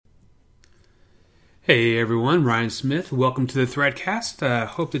Hey everyone, Ryan Smith. Welcome to the Threadcast.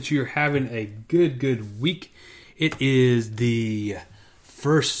 Hope that you're having a good week. It is the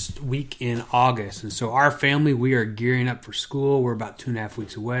first week in August, and so our family, we are gearing up for school. We're about 2.5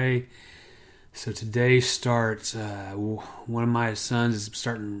 weeks away. So today starts, one of my sons is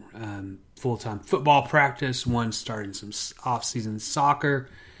starting full-time football practice. One's starting some off-season soccer.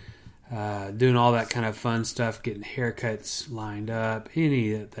 Doing all that kind of fun stuff, getting haircuts lined up,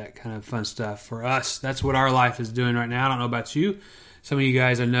 any of that kind of fun stuff for us. That's what our life is doing right now. I don't know about you. Some of you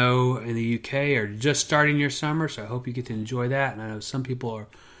guys I know in the UK are just starting your summer, so I hope you get to enjoy that. And I know some people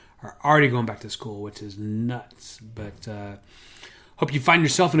are already going back to school, which is nuts. But hope you find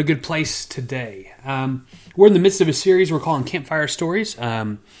yourself in a good place today. We're in the midst of a series we're calling Campfire Stories.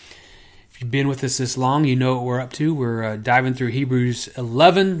 If you've been with us this long, you know what we're up to. We're diving through Hebrews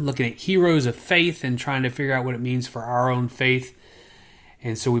 11, looking at heroes of faith and trying to figure out what it means for our own faith.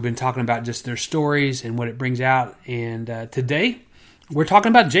 And so we've been talking about just their stories and what it brings out. And today, we're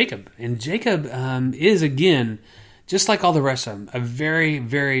talking about Jacob. And Jacob is, again, just like all the rest of them, a very,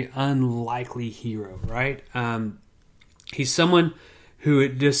 very unlikely hero, right? He's someone who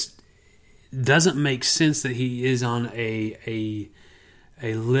it just doesn't make sense that he is on a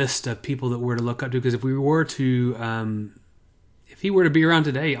list of people that we're to look up to, because if he were to be around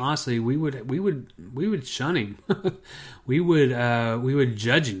today, honestly, we would shun him. we would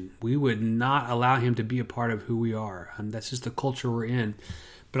judge him. We would not allow him to be a part of who we are. That's just the culture we're in.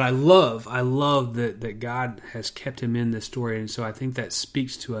 But I love that God has kept him in this story, and so I think that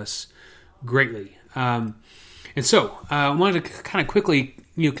speaks to us greatly. And so I wanted to kind of quickly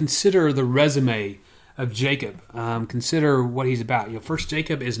consider the resume of Jacob. Consider what he's about. First,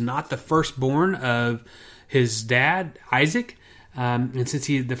 Jacob is not the firstborn of his dad, Isaac. And since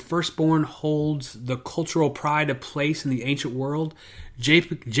the firstborn holds the cultural pride of place in the ancient world,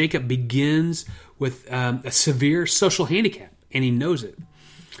 Jacob begins with a severe social handicap, and he knows it.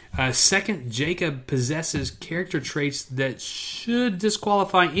 Second, Jacob possesses character traits that should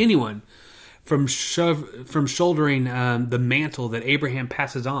disqualify anyone from shouldering the mantle that Abraham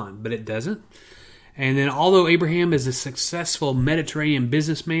passes on, but it doesn't. And then although Abraham is a successful Mediterranean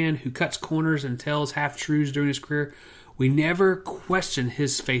businessman who cuts corners and tells half-truths during his career, we never question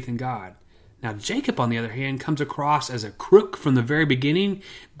his faith in God. Now, Jacob, on the other hand, comes across as a crook from the very beginning,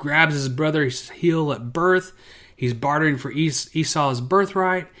 grabs his brother's heel at birth. He's bartering for Esau's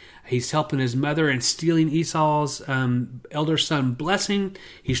birthright. He's helping his mother and stealing Esau's elder son blessing.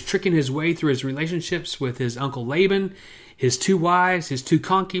 He's tricking his way through his relationships with his uncle Laban, his 2 wives, his 2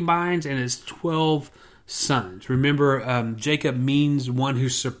 concubines, and his 12 sons. Remember, Jacob means one who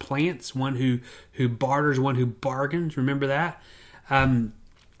supplants, one who barters, one who bargains. Remember that?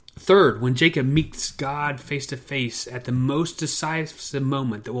 Third, when Jacob meets God face to face at the most decisive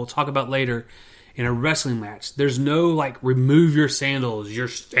moment that we'll talk about later in a wrestling match, there's no remove your sandals, you're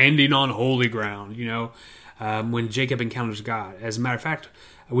standing on holy ground, when Jacob encounters God. As a matter of fact,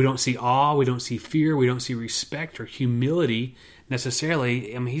 we don't see awe, we don't see fear, we don't see respect or humility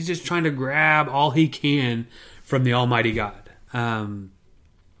necessarily. I mean, he's just trying to grab all he can from the Almighty God.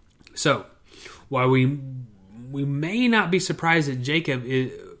 So, while we may not be surprised that Jacob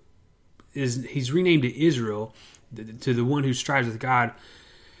he's renamed to Israel, to the one who strives with God,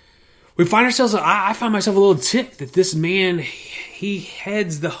 we find ourselves, I find myself a little ticked that this man, he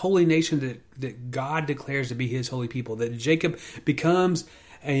heads the holy nation that God declares to be his holy people, that Jacob becomes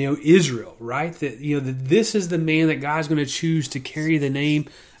Israel, right? That that this is the man that God's going to choose to carry the name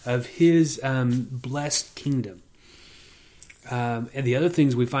of his blessed kingdom. And the other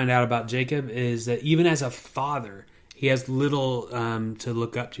things we find out about Jacob is that even as a father, he has little to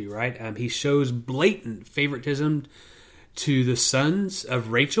look up to, right? He shows blatant favoritism to the sons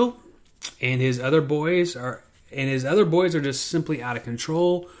of Rachel, and his other boys are just simply out of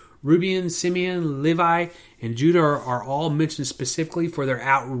control. Reuben, Simeon, Levi, and Judah are all mentioned specifically for their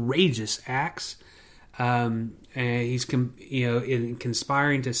outrageous acts. And he's in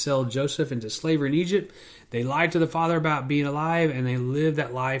conspiring to sell Joseph into slavery in Egypt. They lied to the father about being alive, and they lived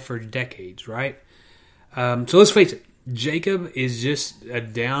that lie for decades, right? So let's face it, Jacob is just a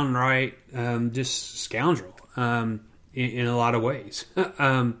downright just scoundrel in a lot of ways.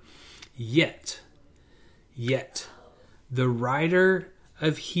 Yet, the writer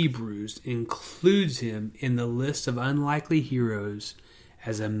of Hebrews includes him in the list of unlikely heroes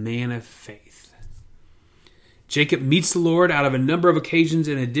as a man of faith. Jacob meets the Lord out of a number of occasions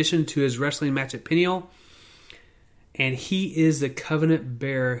in addition to his wrestling match at Peniel, and he is the covenant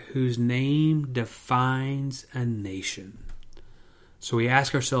bearer whose name defines a nation. So we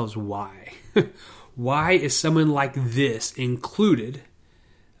ask ourselves, why? Why is someone like this included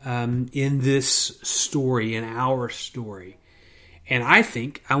in this story, in our story. And I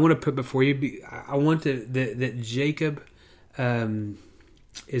think, I want to put before you, I want that Jacob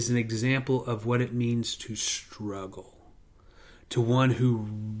is an example of what it means to struggle, to one who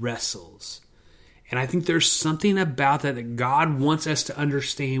wrestles. And I think there's something about that God wants us to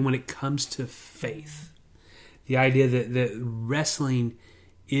understand when it comes to faith. The idea that wrestling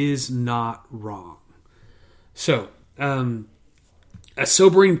is not wrong. So, a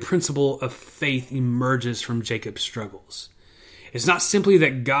sobering principle of faith emerges from Jacob's struggles. It's not simply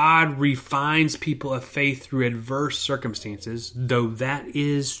that God refines people of faith through adverse circumstances, though that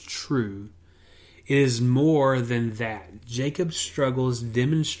is true. It is more than that. Jacob's struggles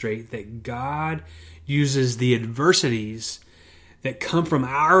demonstrate that God uses the adversities that come from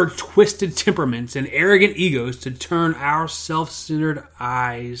our twisted temperaments and arrogant egos to turn our self-centered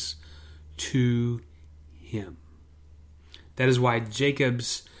eyes to Him. That is why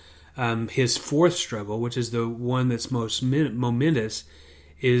Jacob's his fourth struggle, which is the one that's most momentous,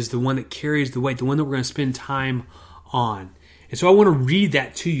 is the one that carries the weight, the one that we're going to spend time on. And so I want to read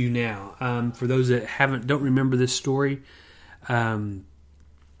that to you now. For those that don't remember this story. So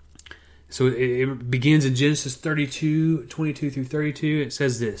it begins in Genesis 32, 22 through 32. It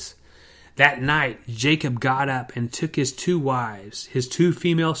says this: That night Jacob got up and took his 2 wives, his 2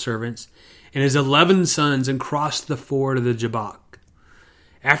 female servants, and his 11 sons, and crossed the ford of the Jabbok.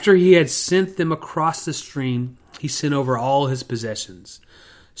 After he had sent them across the stream, he sent over all his possessions.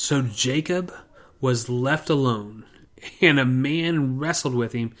 So Jacob was left alone, and a man wrestled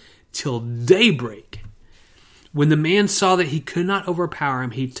with him till daybreak. When the man saw that he could not overpower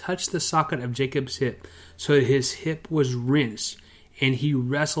him, he touched the socket of Jacob's hip, so that his hip was wrenched, and he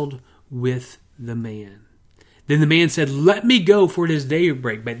wrestled with the man. Then the man said, "Let me go, for it is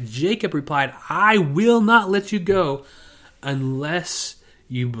daybreak." But Jacob replied, "I will not let you go unless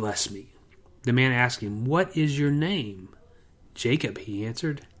you bless me." The man asked him, "What is your name?" "Jacob," he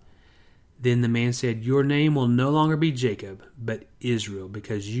answered. Then the man said, "Your name will no longer be Jacob, but Israel,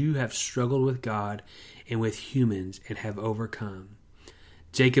 because you have struggled with God and with humans and have overcome."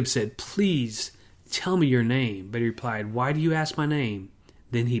 Jacob said, "Please tell me your name." But he replied, "Why do you ask my name?"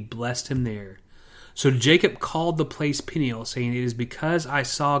 Then he blessed him there. So Jacob called the place Peniel, saying, "It is because I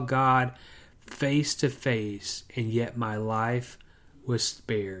saw God face to face, and yet my life was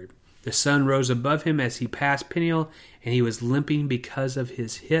spared." The sun rose above him as he passed Peniel, and he was limping because of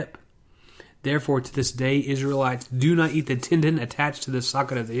his hip. Therefore, to this day, Israelites do not eat the tendon attached to the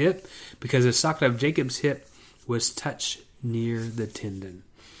socket of the hip, because the socket of Jacob's hip was touched near the tendon.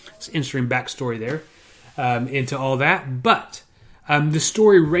 It's an interesting backstory there into all that. But the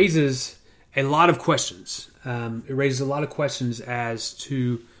story raises a lot of questions. It raises a lot of questions as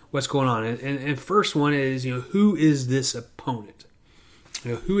to what's going on. And first one is, who is this opponent?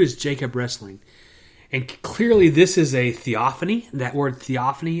 Who is Jacob wrestling? And clearly this is a theophany. That word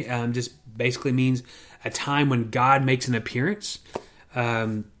theophany just basically means a time when God makes an appearance.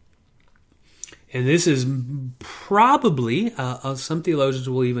 And this is probably, some theologians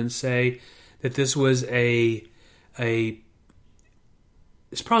will even say that this was this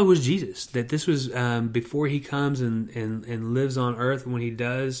probably was Jesus. That this was before he comes and lives on earth. When he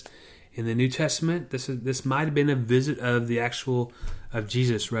does in the New Testament, this might have been a visit of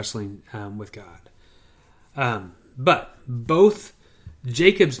Jesus wrestling with God. But both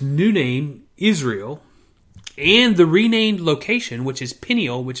Jacob's new name, Israel, and the renamed location, which is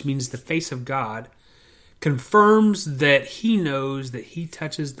Peniel, which means the face of God, confirms that he knows that he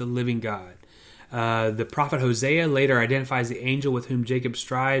touches the living God. The prophet Hosea later identifies the angel with whom Jacob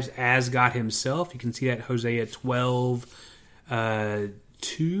strives as God himself. You can see that in Hosea 12,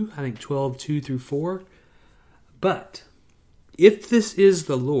 2, I think 12, 2 through 4. But if this is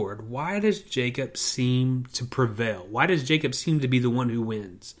the Lord, why does Jacob seem to prevail? Why does Jacob seem to be the one who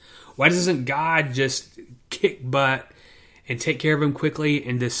wins? Why doesn't God just kick butt and take care of him quickly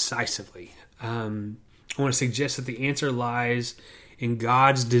and decisively? I want to suggest that the answer lies in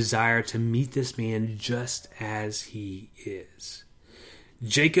God's desire to meet this man just as he is.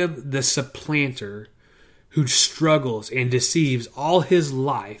 Jacob, the supplanter who struggles and deceives all his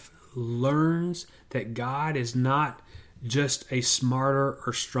life, learns that God is not just a smarter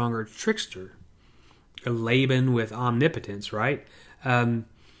or stronger trickster, a Laban with omnipotence, right?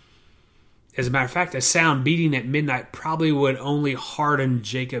 As a matter of fact, a sound beating at midnight probably would only harden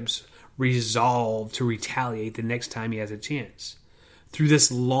Jacob's resolve to retaliate the next time he has a chance. Through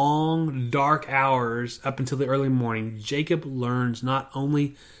this long, dark hours up until the early morning, Jacob learns not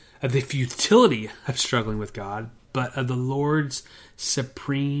only of the futility of struggling with God, but of the Lord's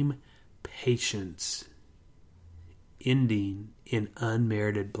supreme patience. ending in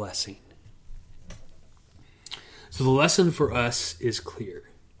unmerited blessing. So the lesson for us is clear.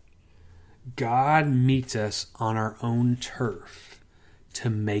 God meets us on our own turf to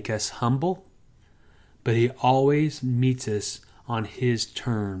make us humble, but He always meets us on His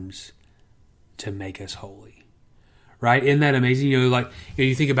terms to make us holy. Right? Isn't that amazing?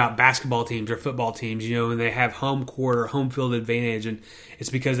 You think about basketball teams or football teams, and they have home court or home field advantage, and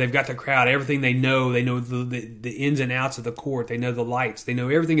it's because they've got the crowd, everything they know the ins and outs of the court, they know the lights, they know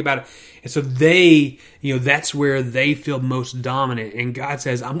everything about it. And so that's where they feel most dominant. And God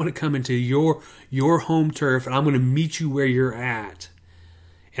says, I'm going to come into your home turf, and I'm going to meet you where you're at.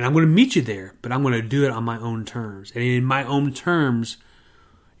 And I'm going to meet you there, but I'm going to do it on my own terms. And in my own terms,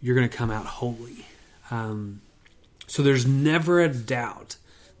 you're going to come out holy. So there's never a doubt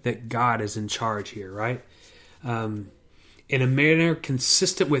that God is in charge here, right? In a manner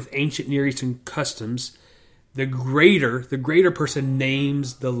consistent with ancient Near Eastern customs, the greater person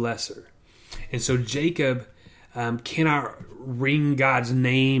names the lesser. And so Jacob cannot wring God's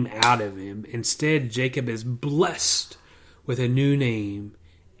name out of him. Instead, Jacob is blessed with a new name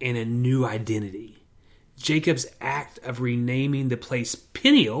and a new identity. Jacob's act of renaming the place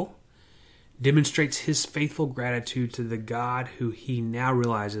Peniel demonstrates his faithful gratitude to the God who he now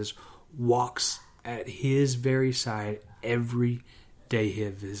realizes walks at his very side every day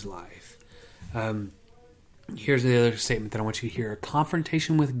of his life. Here's the other statement that I want you to hear. A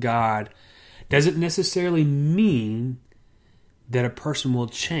confrontation with God doesn't necessarily mean that a person will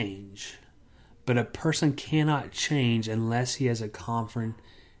change, but a person cannot change unless he has a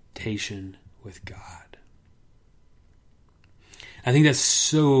confrontation with God. I think that's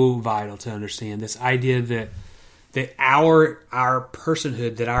so vital to understand, this idea that our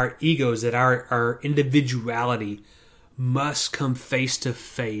personhood, that our egos, that our individuality must come face to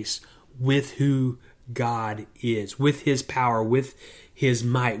face with who God is, with His power, with His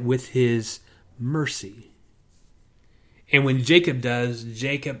might, with His mercy. And when Jacob does,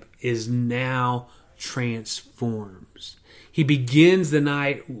 Jacob is now transformed. He begins the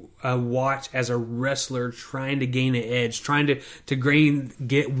night watch as a wrestler trying to gain an edge, trying to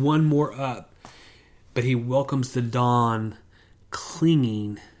get one more up. But he welcomes the dawn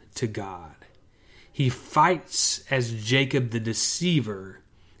clinging to God. He fights as Jacob the deceiver,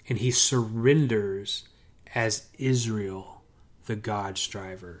 and he surrenders as Israel the God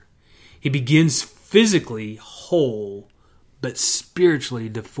striver. He begins physically whole, but spiritually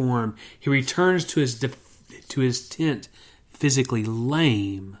deformed. He returns to his tent physically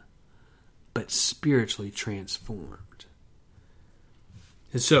lame, but spiritually transformed.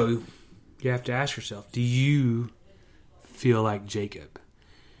 And so, you have to ask yourself, do you feel like Jacob?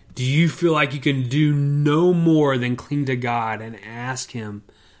 Do you feel like you can do no more than cling to God and ask Him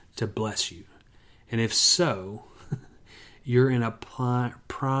to bless you? And if so, you're in a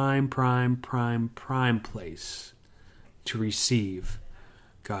prime place to receive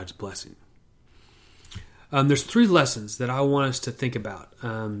God's blessing. There's 3 lessons that I want us to think about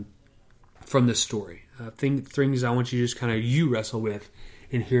from this story. Things I want you to just kind of you wrestle with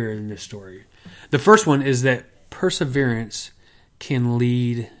in hearing this story. The first one is that perseverance can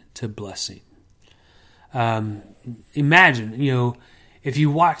lead to blessing. Imagine, if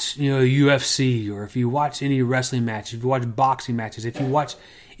you watch, UFC, or if you watch any wrestling matches, if you watch boxing matches, if you watch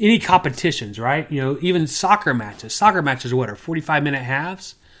any competitions, right? Even soccer matches. Soccer matches are 45-minute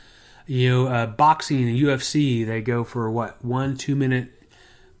halves? Boxing and UFC, they go for 1-2 minute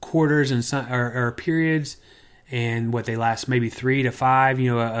quarters and or periods, and they last maybe 3 to 5.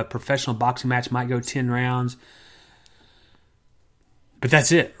 A professional boxing match might go 10 rounds, but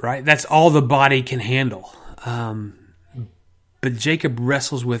that's it, right? That's all the body can handle. But Jacob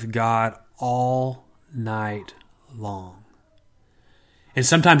wrestles with God all night long, and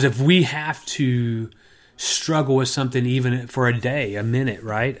sometimes if we have to struggle with something even for a day, a minute,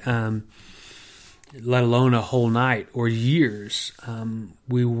 right? Let alone a whole night or years,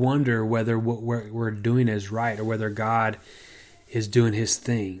 we wonder whether what we're doing is right or whether God is doing His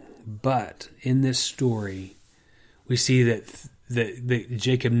thing. But in this story, we see that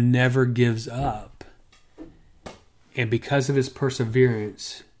Jacob never gives up. And because of his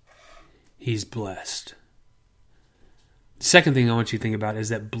perseverance, he's blessed. The second thing I want you to think about is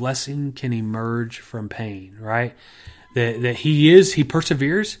that blessing can emerge from pain, right? That he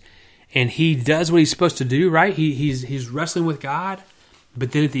perseveres and he does what he's supposed to do, right? He's wrestling with God,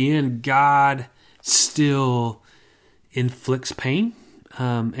 but then at the end, God still inflicts pain.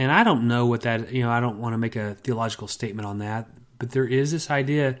 And I don't know what that, I don't want to make a theological statement on that, but there is this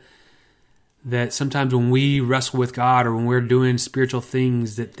idea that sometimes when we wrestle with God or when we're doing spiritual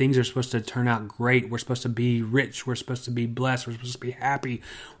things, that things are supposed to turn out great. We're supposed to be rich. We're supposed to be blessed. We're supposed to be happy.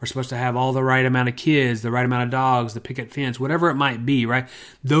 We're supposed to have all the right amount of kids, the right amount of dogs, the picket fence, whatever it might be, right?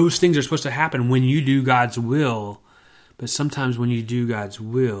 Those things are supposed to happen when you do God's will. But sometimes when you do God's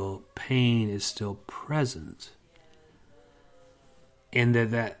will, pain is still present. And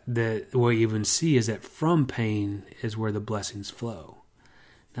that what you even see is that from pain is where the blessings flow.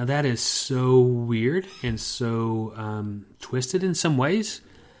 Now that is so weird and so twisted in some ways.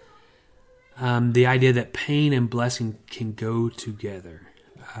 The idea that pain and blessing can go together.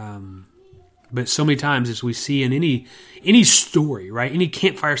 But so many times, as we see in any story, right? Any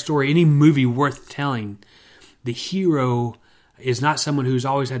campfire story, any movie worth telling, the hero is not someone who's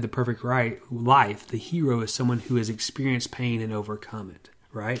always had the perfect life. The hero is someone who has experienced pain and overcome it,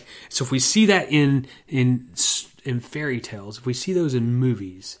 right? So if we see that in fairy tales, if we see those in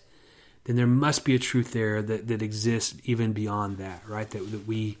movies, then there must be a truth there that exists even beyond that, right? That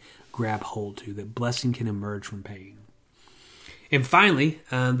we grab hold to, that blessing can emerge from pain. And finally,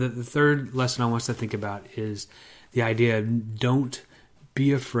 the third lesson I want us to think about is the idea of don't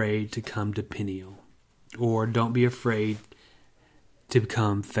be afraid to come to Peniel, or don't be afraid to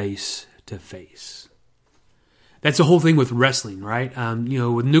come face to face. That's the whole thing with wrestling, right?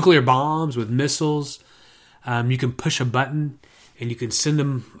 With nuclear bombs, with missiles, you can push a button and you can send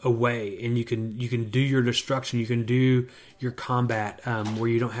them away, and you can do your destruction, you can do your combat where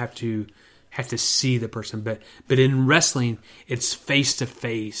you don't have to see the person. But in wrestling, it's face to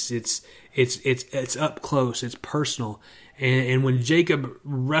face. It's up close. It's personal. And when Jacob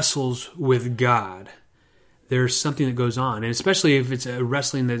wrestles with God, there's something that goes on, and especially if it's a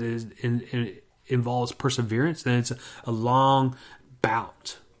wrestling that involves perseverance, then it's a long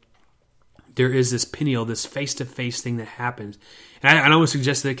bout. There is this Peniel, this face-to-face thing that happens. And I would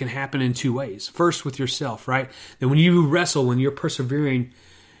suggest that it can happen in two ways. First, with yourself, right? That when you wrestle, when you're persevering,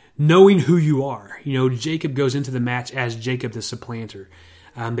 knowing who you are. Jacob goes into the match as Jacob the supplanter.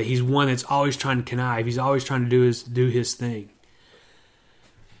 That he's one that's always trying to connive. He's always trying to do his thing.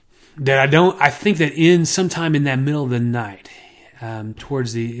 I think that sometime in that middle of the night,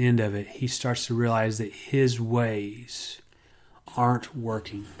 towards the end of it, he starts to realize that his ways aren't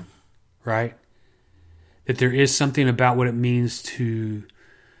working, right? That there is something about what it means to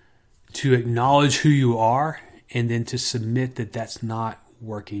acknowledge who you are and then to submit that that's not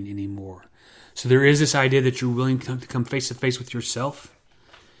working anymore. So there is this idea that you're willing to come face to face with yourself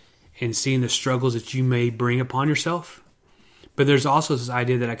and seeing the struggles that you may bring upon yourself. But there's also this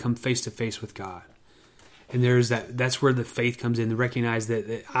idea that I come face to face with God. And that's where the faith comes in, to recognize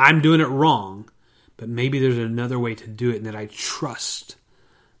that I'm doing it wrong, but maybe there's another way to do it, and that I trust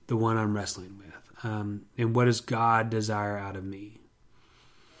the one I'm wrestling with. And what does God desire out of me?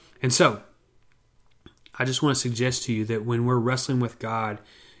 And so, I just want to suggest to you that when we're wrestling with God,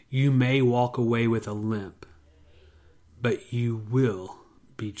 you may walk away with a limp, but you will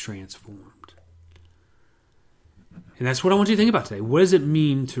be transformed. And that's what I want you to think about today. What does it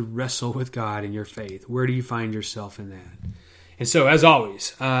mean to wrestle with God in your faith? Where do you find yourself in that? And so, as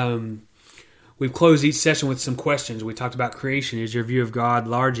always, we've closed each session with some questions. We talked about creation. Is your view of God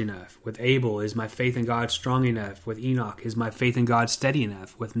large enough? With Abel, is my faith in God strong enough? With Enoch, is my faith in God steady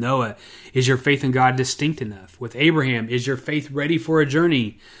enough? With Noah, is your faith in God distinct enough? With Abraham, is your faith ready for a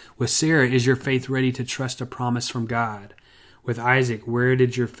journey? With Sarah, is your faith ready to trust a promise from God? With Isaac, where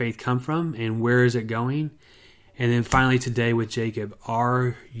did your faith come from and where is it going? And then finally today with Jacob,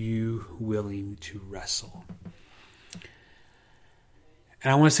 are you willing to wrestle?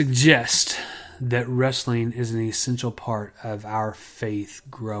 And I want to suggest that wrestling is an essential part of our faith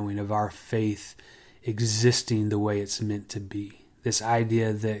growing, of our faith existing the way it's meant to be. This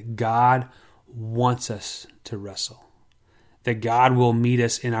idea that God wants us to wrestle, that God will meet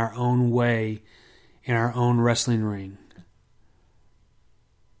us in our own way, in our own wrestling ring,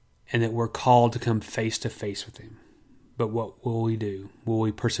 and that we're called to come face to face with Him. But what will we do? Will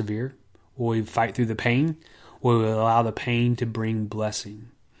we persevere? Will we fight through the pain? Will we allow the pain to bring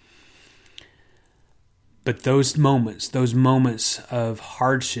blessing? But those moments of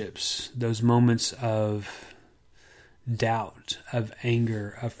hardships, those moments of doubt, of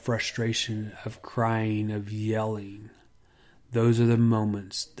anger, of frustration, of crying, of yelling, those are the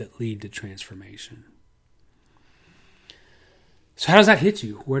moments that lead to transformation. So how does that hit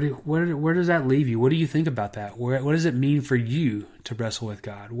you? Where does that leave you? What do you think about that? What does it mean for you to wrestle with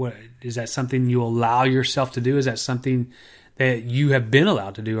God? Is that something you allow yourself to do? Is that something that you have been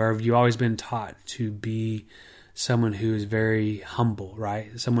allowed to do, or have you always been taught to be someone who is very humble,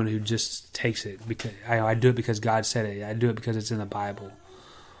 right? Someone who just takes it because I do it because God said it. I do it because it's in the Bible.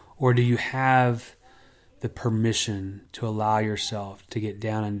 Or do you have the permission to allow yourself to get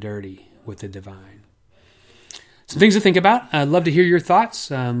down and dirty with the divine? Some things to think about. I'd love to hear your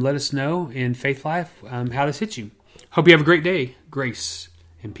thoughts. Let us know in Faith Life how this hits you. Hope you have a great day. Grace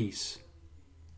and peace.